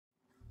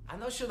I'm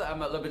not sure that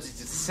I'm at liberty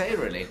to say,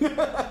 really.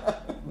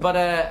 but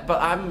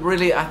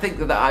I think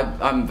that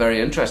I'm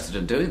very interested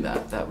in doing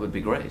that. That would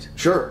be great.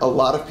 Sure. A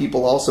lot of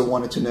people also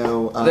wanted to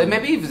know...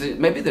 maybe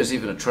there's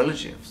even a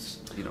trilogy of,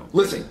 you know...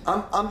 Listen,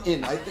 I'm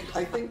in. I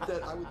think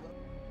that I would...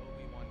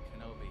 Obi-Wan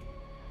Kenobi.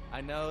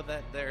 I know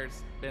that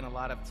there's been a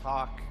lot of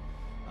talk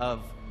of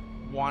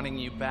wanting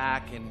you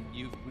back and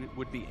you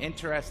would be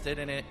interested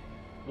in it.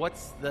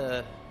 What's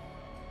the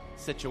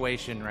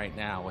situation right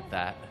now with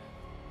that?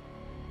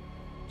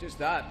 Just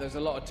that. There's a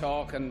lot of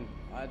talk, and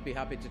I'd be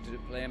happy to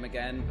play him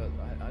again, but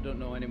I don't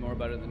know any more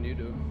about it than you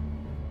do.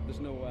 There's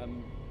no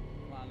plan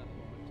at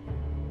the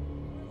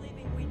moment.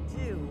 Believing we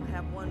do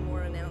have one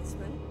more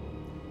announcement.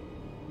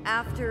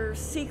 After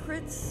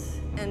secrets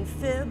and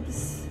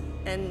fibs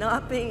and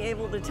not being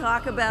able to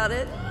talk about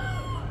it,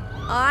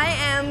 I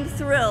am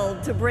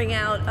thrilled to bring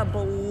out a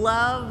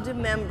beloved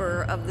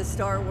member of the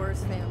Star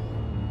Wars family.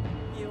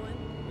 Ewan?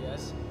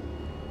 Yes?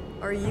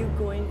 Are you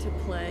going to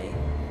play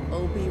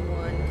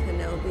Obi-Wan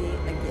Kenobi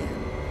again?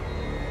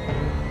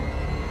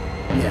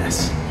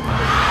 Yes.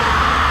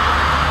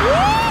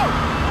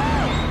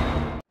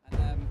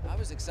 And I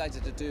was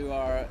excited to do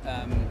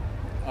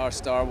our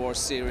Star Wars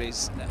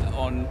series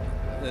on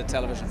the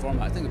television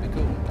format. I think it'd be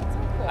cool.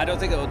 I don't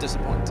think it will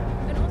disappoint.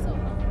 And also,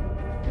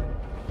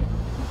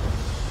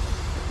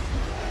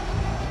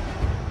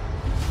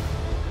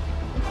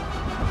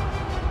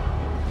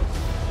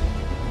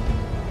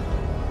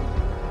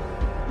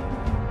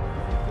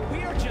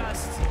 we are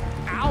just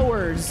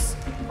hours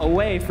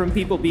away from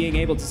people being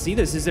able to see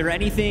this. Is there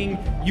anything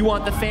you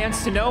want the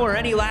fans to know, or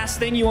any last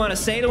thing you want to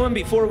say to them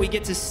before we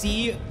get to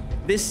see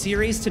this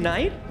series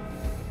tonight?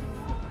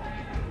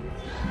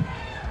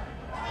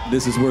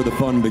 This is where the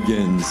fun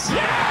begins.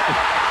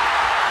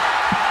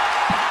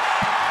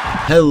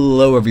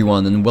 Hello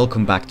everyone and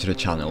welcome back to the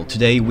channel.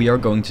 Today we are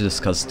going to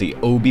discuss the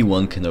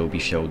Obi-Wan Kenobi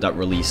show that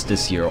released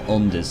this year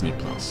on Disney+.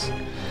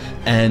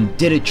 And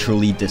did it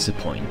truly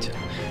disappoint?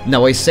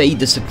 Now I say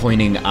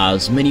disappointing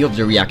as many of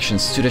the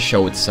reactions to the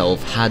show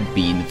itself had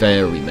been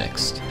very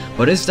mixed.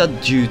 But is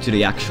that due to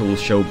the actual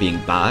show being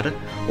bad,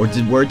 or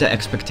were the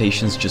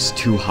expectations just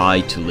too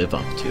high to live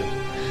up to?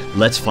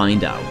 Let's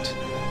find out.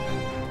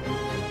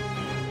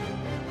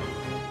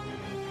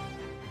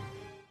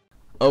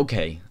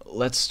 Okay,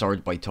 let's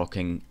start by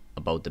talking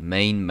about the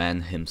main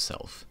man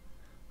himself.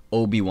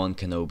 Obi-Wan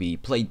Kenobi,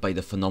 played by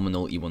the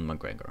phenomenal Ewan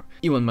McGregor.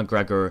 Ewan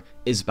McGregor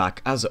is back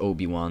as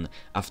Obi-Wan.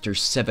 After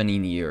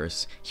 17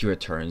 years, he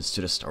returns to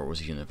the Star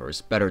Wars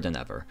universe better than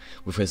ever,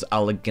 with his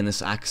Alec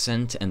Guinness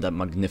accent and a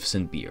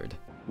magnificent beard.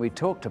 We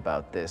talked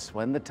about this.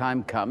 When the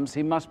time comes,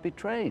 he must be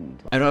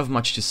trained. I don't have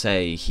much to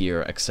say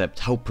here except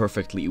how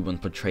perfectly Ewan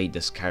portrayed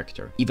this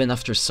character. Even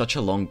after such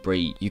a long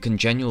break, you can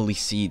genuinely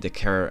see the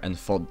care and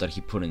thought that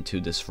he put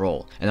into this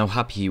role, and how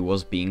happy he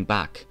was being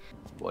back.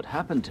 What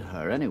happened to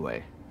her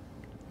anyway?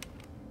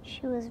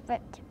 she was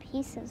ripped to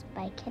pieces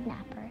by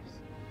kidnappers.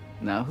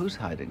 Now who's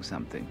hiding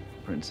something,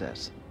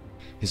 Princess?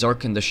 His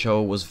arc in the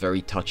show was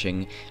very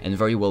touching and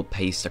very well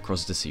paced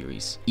across the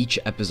series, each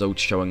episode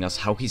showing us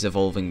how he's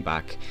evolving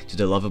back to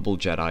the lovable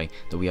Jedi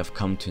that we have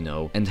come to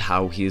know, and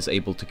how he is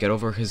able to get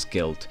over his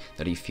guilt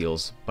that he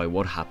feels by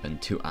what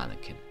happened to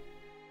Anakin.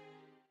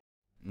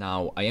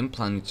 Now, I am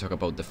planning to talk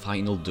about the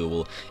final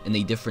duel in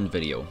a different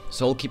video,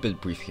 so I'll keep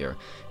it brief here.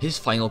 His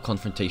final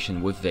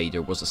confrontation with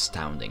Vader was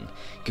astounding,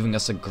 giving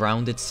us a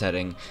grounded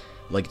setting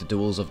like the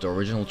duels of the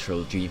original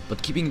trilogy,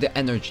 but keeping the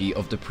energy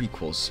of the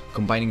prequels,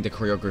 combining the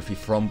choreography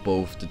from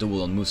both the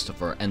duel on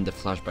Mustafar and the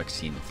flashback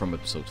scene from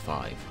episode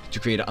 5, to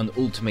create an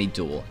ultimate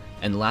duel.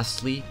 And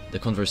lastly, the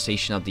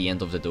conversation at the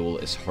end of the duel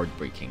is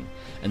heartbreaking,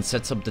 and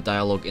sets up the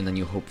dialogue in A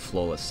New Hope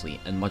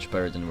flawlessly, and much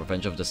better than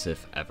Revenge of the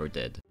Sith ever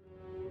did.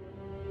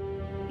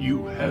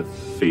 You have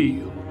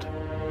failed,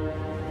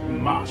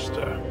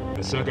 Master.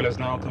 The circle is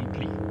now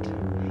complete.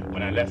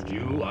 When I left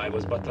you, I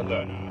was but the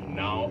learner.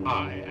 Now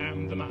I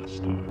am the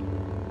Master.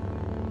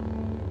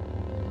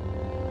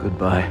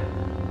 Goodbye,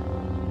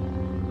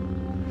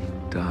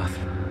 Darth.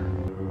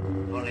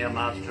 Only a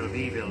master of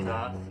evil,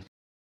 Darth.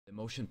 The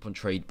emotion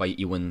portrayed by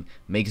Ewan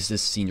makes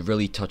this scene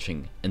really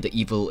touching, and the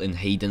evil in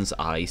Hayden's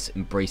eyes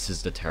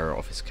embraces the terror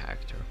of his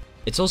character.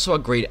 It's also a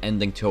great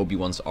ending to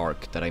Obi-Wan's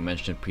arc that I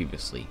mentioned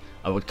previously,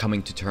 about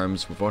coming to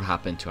terms with what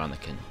happened to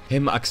Anakin.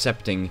 Him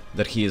accepting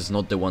that he is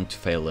not the one to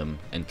fail him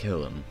and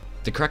kill him.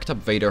 The cracked up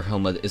Vader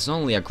helmet is not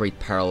only a great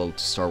parallel to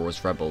Star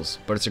Wars Rebels,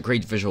 but it's a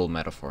great visual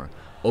metaphor.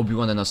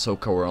 Obi-Wan and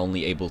Ahsoka were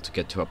only able to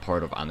get to a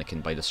part of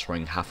Anakin by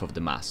destroying half of the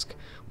mask,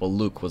 while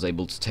Luke was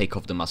able to take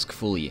off the mask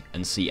fully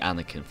and see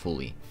Anakin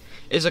fully.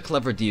 It is a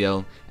clever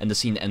detail, and the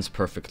scene ends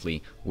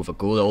perfectly with a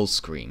good old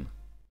scream.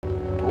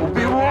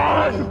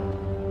 Obi-Wan!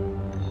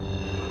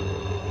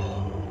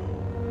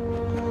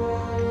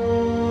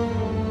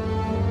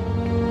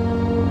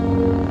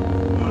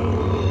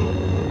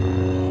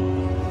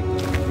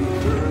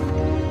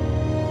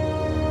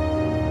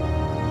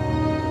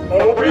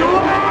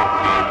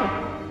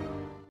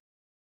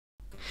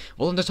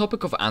 Well, on the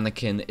topic of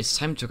Anakin, it's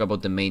time to talk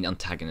about the main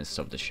antagonist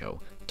of the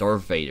show,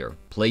 Darth Vader,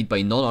 played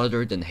by none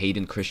other than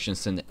Hayden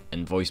Christensen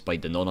and voiced by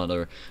the none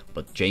other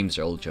but James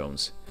Earl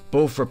Jones.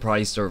 Both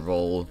reprised their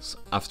roles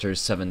after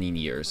 17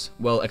 years.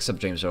 Well, except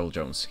James Earl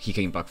Jones. He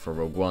came back for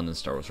Rogue One and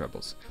Star Wars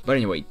Rebels. But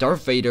anyway,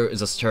 Darth Vader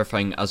is as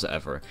terrifying as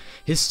ever.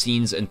 His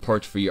scenes in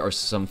Part 3 are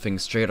something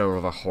straight out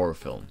of a horror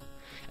film.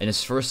 And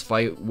his first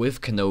fight with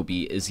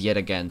Kenobi is yet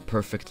again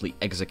perfectly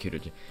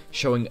executed,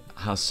 showing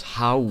us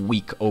how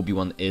weak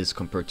Obi-Wan is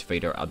compared to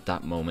Vader at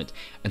that moment,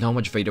 and how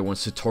much Vader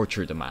wants to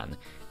torture the man.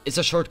 It's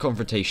a short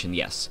confrontation,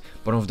 yes,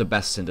 but one of the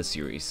best in the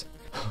series.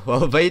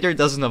 While Vader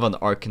doesn't have an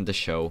arc in the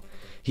show,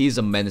 he is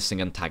a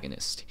menacing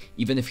antagonist,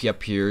 even if he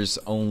appears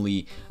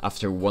only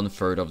after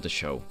 1/3 of the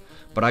show.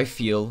 But I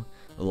feel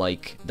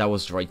like that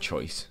was the right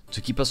choice,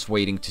 to keep us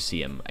waiting to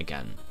see him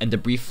again. And the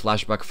brief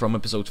flashback from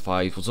episode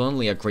 5 was not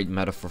only a great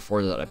metaphor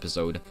for that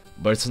episode,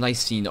 but it's a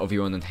nice scene of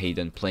Obi-Wan and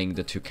Hayden playing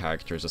the two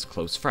characters as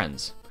close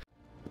friends.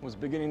 Was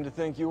beginning to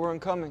think you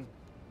weren't coming,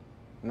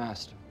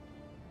 Master.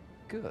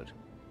 Good.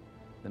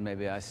 Then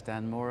maybe I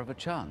stand more of a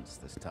chance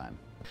this time.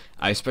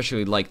 I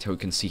especially liked how you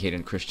can see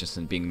Hayden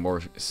Christensen being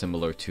more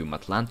similar to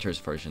Matt Lanter's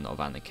version of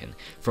Anakin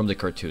from the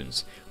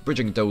cartoons,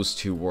 bridging those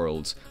two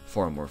worlds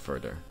far more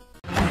further.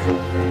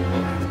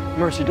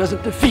 Mercy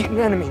doesn't defeat an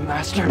enemy,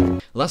 Master.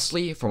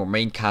 Lastly, from our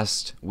main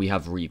cast, we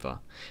have Reva,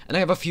 and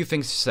I have a few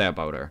things to say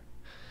about her.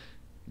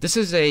 This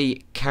is a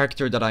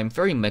character that I'm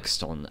very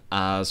mixed on,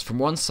 as from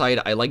one side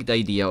I like the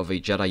idea of a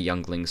Jedi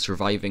youngling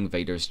surviving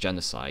Vader's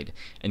genocide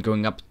and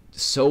going up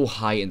so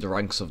high in the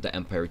ranks of the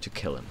Empire to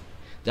kill him.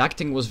 The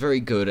acting was very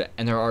good,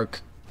 and her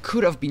arc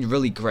could have been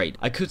really great.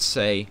 I could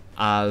say,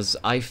 as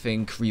I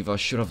think Reva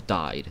should have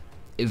died.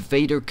 If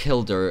Vader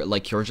killed her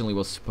like he originally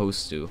was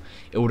supposed to,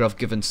 it would have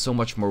given so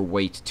much more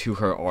weight to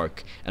her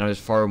arc and added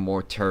far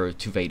more terror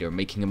to Vader,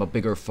 making him a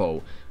bigger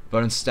foe.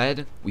 But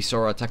instead, we saw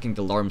her attacking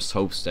the Larm's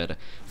homestead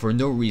for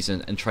no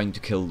reason and trying to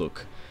kill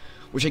Luke.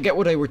 Which I get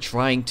what they were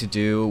trying to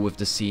do with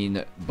the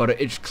scene, but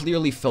it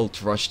clearly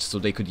felt rushed so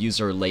they could use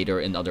her later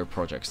in other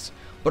projects.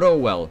 But oh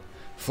well,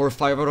 for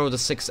 5 out of the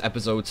 6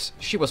 episodes,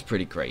 she was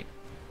pretty great.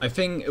 I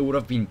think it would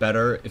have been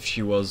better if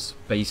she was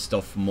based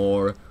off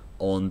more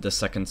on the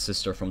second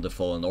sister from the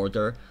Fallen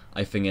Order.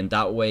 I think in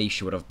that way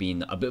she would have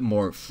been a bit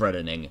more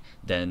threatening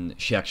than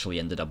she actually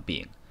ended up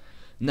being.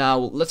 Now,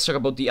 let's talk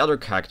about the other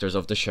characters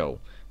of the show,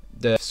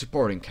 the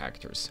supporting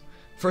characters.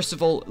 First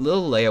of all,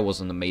 little Leia was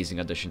an amazing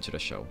addition to the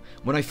show.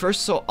 When I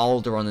first saw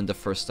Alderaan in the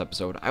first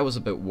episode, I was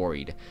a bit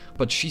worried,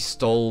 but she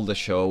stole the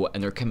show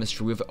and her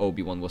chemistry with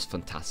Obi-Wan was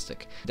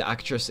fantastic. The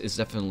actress is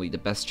definitely the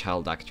best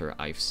child actor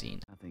I've seen.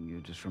 I think you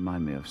just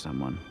remind me of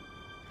someone.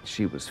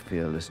 She was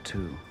fearless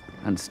too,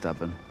 and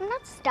stubborn. I'm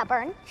not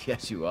stubborn.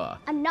 Yes, you are.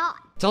 I'm not.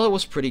 Tala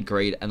was pretty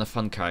great and a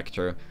fun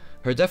character.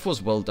 Her death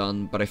was well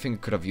done, but I think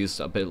it could have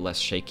used a bit less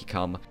shaky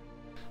cam.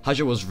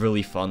 Haja was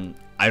really fun.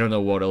 I don't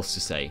know what else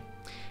to say.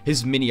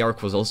 His mini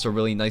arc was also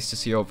really nice to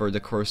see over the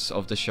course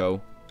of the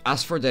show.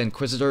 As for the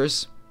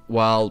Inquisitors,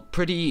 while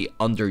pretty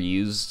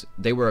underused,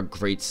 they were a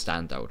great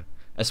standout.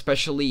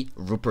 Especially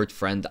Rupert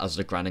Friend as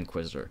the Grand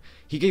Inquisitor.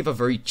 He gave a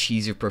very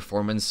cheesy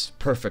performance,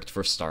 perfect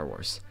for Star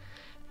Wars.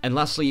 And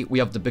lastly, we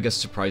have the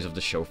biggest surprise of the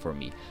show for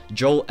me,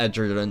 Joel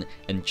Edgerton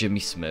and Jimmy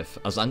Smith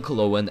as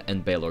Uncle Owen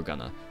and Bail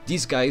Organa.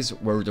 These guys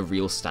were the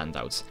real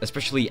standouts,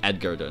 especially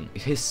Edgerton.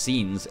 His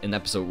scenes in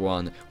episode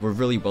 1 were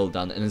really well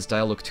done, and his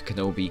dialogue to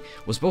Kenobi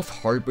was both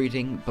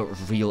heartbreaking but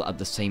real at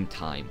the same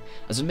time,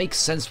 as it makes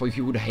sense why he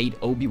would hate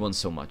Obi-Wan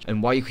so much,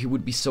 and why he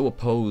would be so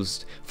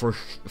opposed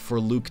for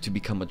Luke to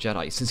become a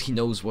Jedi, since he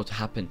knows what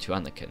happened to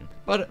Anakin.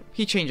 But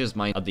he changed his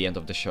mind at the end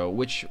of the show,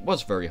 which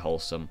was very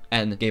wholesome,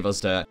 and gave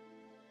us the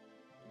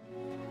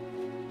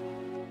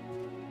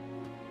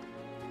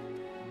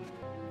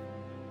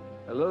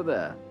Hello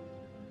there.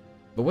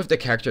 But with the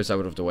characters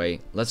out of the way,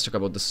 let's talk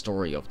about the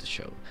story of the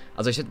show.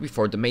 As I said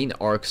before, the main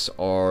arcs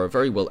are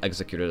very well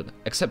executed,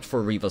 except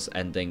for Reva's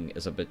ending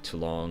is a bit too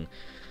long.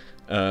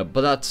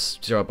 But that's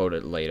talk about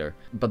it later.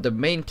 But the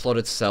main plot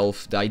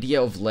itself, the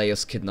idea of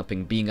Leia's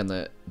kidnapping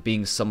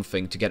being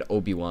something to get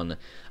Obi-Wan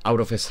out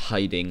of his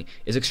hiding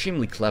is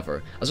extremely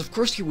clever, as of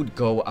course he would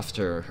go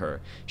after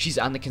her. She's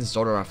Anakin's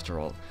daughter after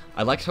all.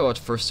 I liked how at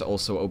first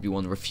also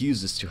Obi-Wan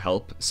refuses to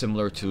help,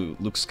 similar to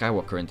Luke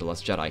Skywalker in The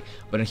Last Jedi,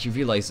 but then he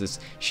realizes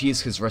she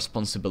is his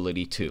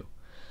responsibility too.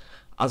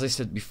 As I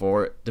said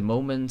before, the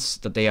moments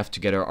that they have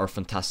together are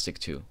fantastic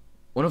too.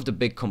 One of the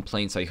big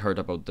complaints I heard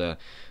about the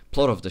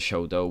plot of the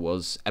show though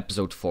was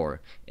episode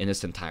 4 in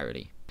its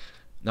entirety.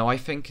 Now I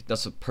think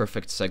that's a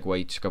perfect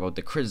segue to talk about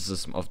the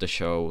criticism of the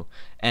show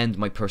and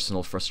my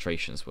personal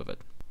frustrations with it.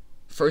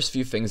 First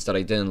few things that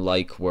I didn't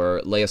like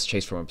were Leia's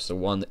chase from episode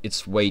 1,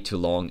 it's way too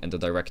long and the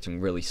directing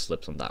really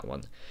slipped on that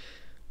one.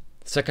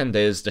 Second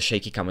is the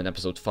shaky cam in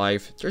episode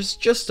 5, there's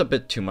just a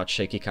bit too much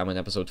shaky cam in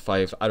episode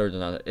 5, other than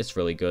that it's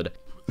really good.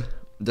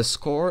 The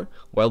score,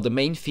 while the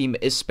main theme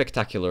is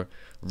spectacular,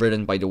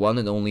 written by the one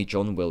and only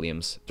John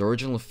Williams, the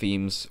original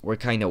themes were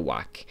kinda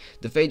whack.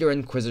 The Vader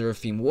Inquisitor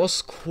theme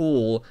was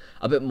cool,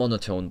 a bit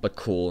monotone, but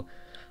cool.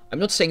 I'm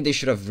not saying they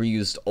should have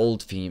reused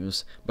old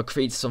themes, but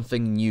create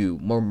something new,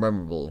 more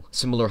memorable,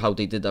 similar how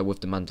they did that with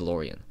The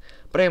Mandalorian.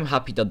 but I am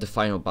happy that the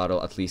final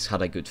battle at least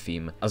had a good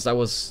theme, as that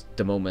was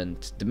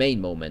the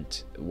main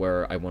moment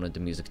where I wanted the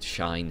music to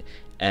shine,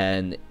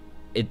 and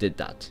it did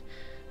that.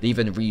 They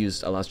even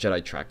reused a Last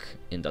Jedi track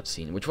in that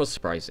scene, which was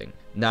surprising.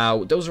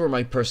 Now, those were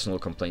my personal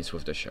complaints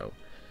with the show.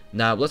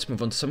 Now, let's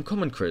move on to some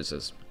common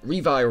criticisms.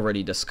 Reva I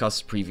already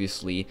discussed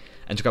previously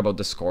and talk about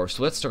the score,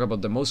 so let's talk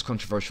about the most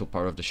controversial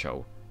part of the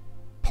show.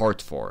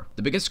 Part 4.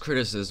 The biggest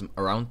criticism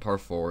around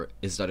Part 4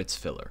 is that it's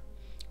filler.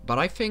 But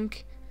I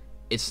think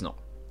it's not.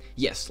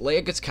 Yes,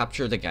 Leia gets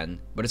captured again,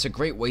 but it's a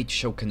great way to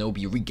show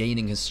Kenobi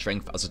regaining his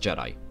strength as a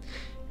Jedi.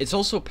 It's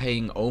also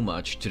paying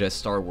homage to the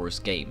Star Wars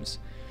games,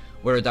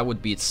 whether that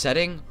would be its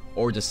setting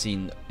or the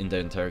scene in the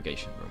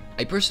interrogation room.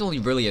 I personally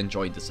really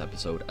enjoyed this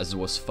episode as it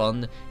was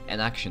fun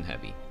and action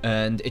heavy,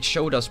 and it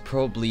showed us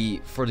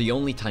probably for the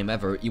only time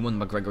ever Ewan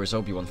McGregor's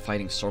Obi-Wan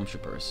fighting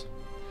stormtroopers.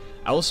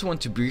 I also want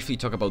to briefly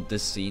talk about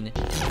this scene.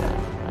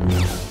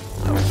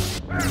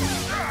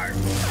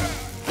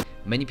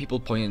 Many people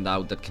pointed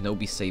out that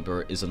Kenobi's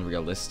saber is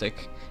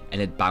unrealistic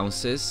and it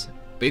bounces,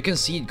 but you can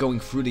see it going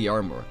through the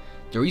armor.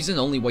 The reason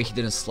only why he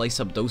didn't slice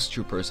up those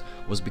troopers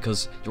was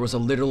because there was a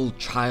little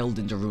child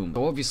in the room,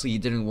 so obviously he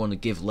didn't want to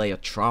give Leia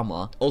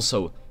trauma.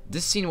 Also,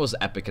 this scene was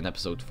epic in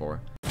episode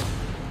 4.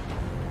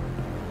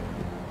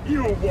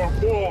 You were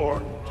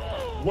warned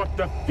what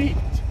defeat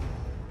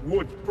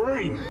would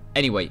bring.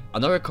 Anyway,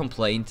 another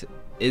complaint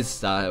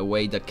is the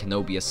way that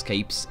Kenobi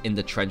escapes in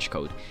the trench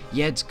coat.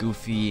 Yeah, it's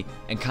goofy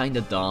and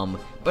kinda dumb,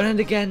 but then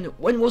again,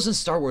 when wasn't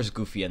Star Wars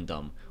goofy and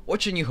dumb?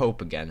 Watch A New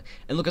Hope again,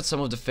 and look at some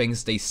of the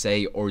things they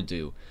say or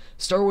do.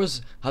 Star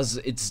Wars has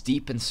its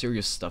deep and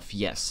serious stuff,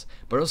 yes,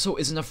 but also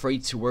isn't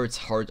afraid to wear its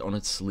heart on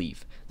its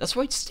sleeve. That's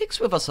why it sticks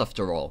with us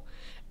after all.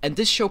 And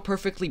this show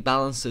perfectly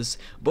balances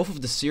both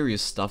of the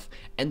serious stuff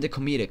and the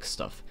comedic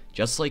stuff,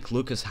 just like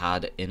Lucas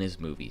had in his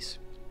movies.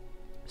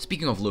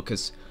 Speaking of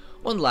Lucas,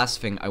 one last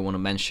thing I want to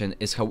mention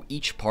is how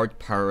each part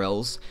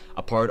parallels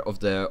a part of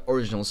the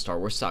original Star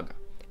Wars saga.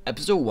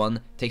 Episode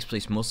 1 takes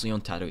place mostly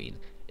on Tatooine.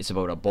 It's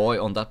about a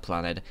boy on that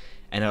planet,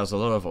 and it has a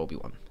lot of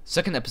Obi-Wan.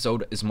 Second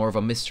episode is more of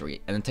a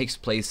mystery, and it takes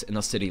place in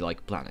a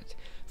city-like planet.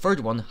 Third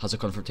one has a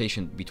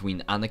confrontation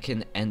between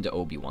Anakin and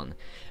Obi-Wan,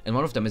 and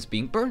one of them is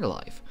being burned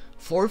alive.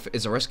 Fourth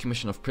is a rescue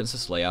mission of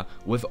Princess Leia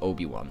with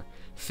Obi-Wan.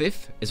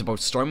 Fifth is about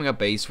storming a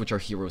base which our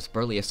heroes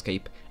barely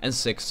escape, and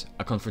sixth,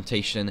 a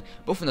confrontation,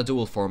 both in a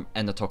dual form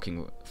and a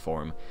talking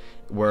form,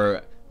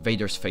 where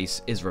Vader's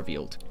face is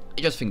revealed.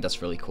 I just think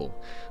that's really cool.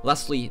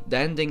 Lastly, the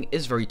ending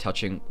is very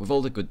touching, with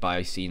all the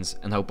goodbye scenes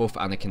and how both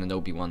Anakin and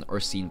Obi-Wan are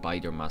seen by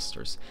their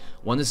masters.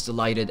 One is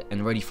delighted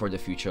and ready for the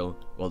future,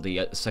 while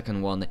the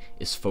second one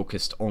is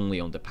focused only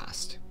on the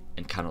past,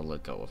 and cannot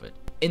let go of it.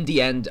 In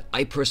the end,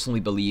 I personally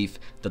believe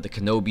that the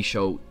Kenobi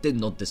show did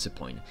not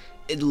disappoint.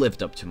 It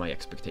lived up to my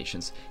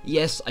expectations.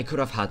 Yes, I could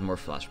have had more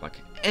flashback,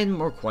 and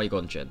more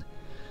Qui-Gon Jinn.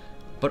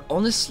 But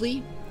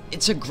honestly,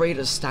 it's a great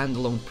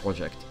standalone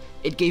project.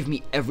 It gave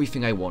me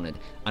everything I wanted,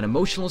 an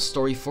emotional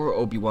story for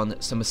Obi-Wan,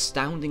 some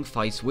astounding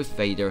fights with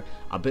Vader,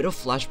 a bit of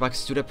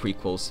flashbacks to the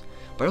prequels,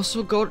 but I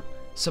also got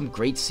some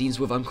great scenes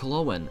with Uncle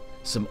Owen,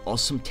 some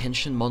awesome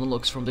tension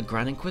monologues from the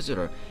Grand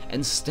Inquisitor,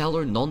 and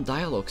stellar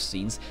non-dialogue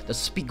scenes that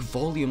speak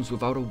volumes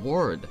without a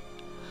word.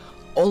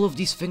 All of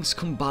these things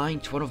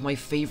combined to one of my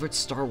favorite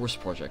Star Wars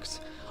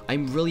projects.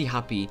 I'm really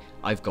happy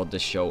I've got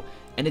this show,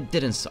 and it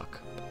didn't suck.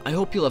 I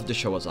hope you love the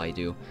show as I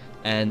do,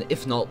 and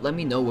if not, let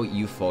me know what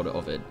you thought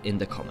of it in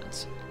the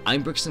comments.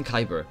 I'm Brixton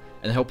Kyber,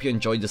 and I hope you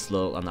enjoyed this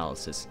little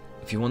analysis.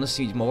 If you want to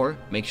see more,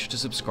 make sure to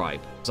subscribe,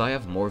 as I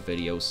have more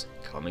videos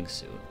coming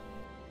soon.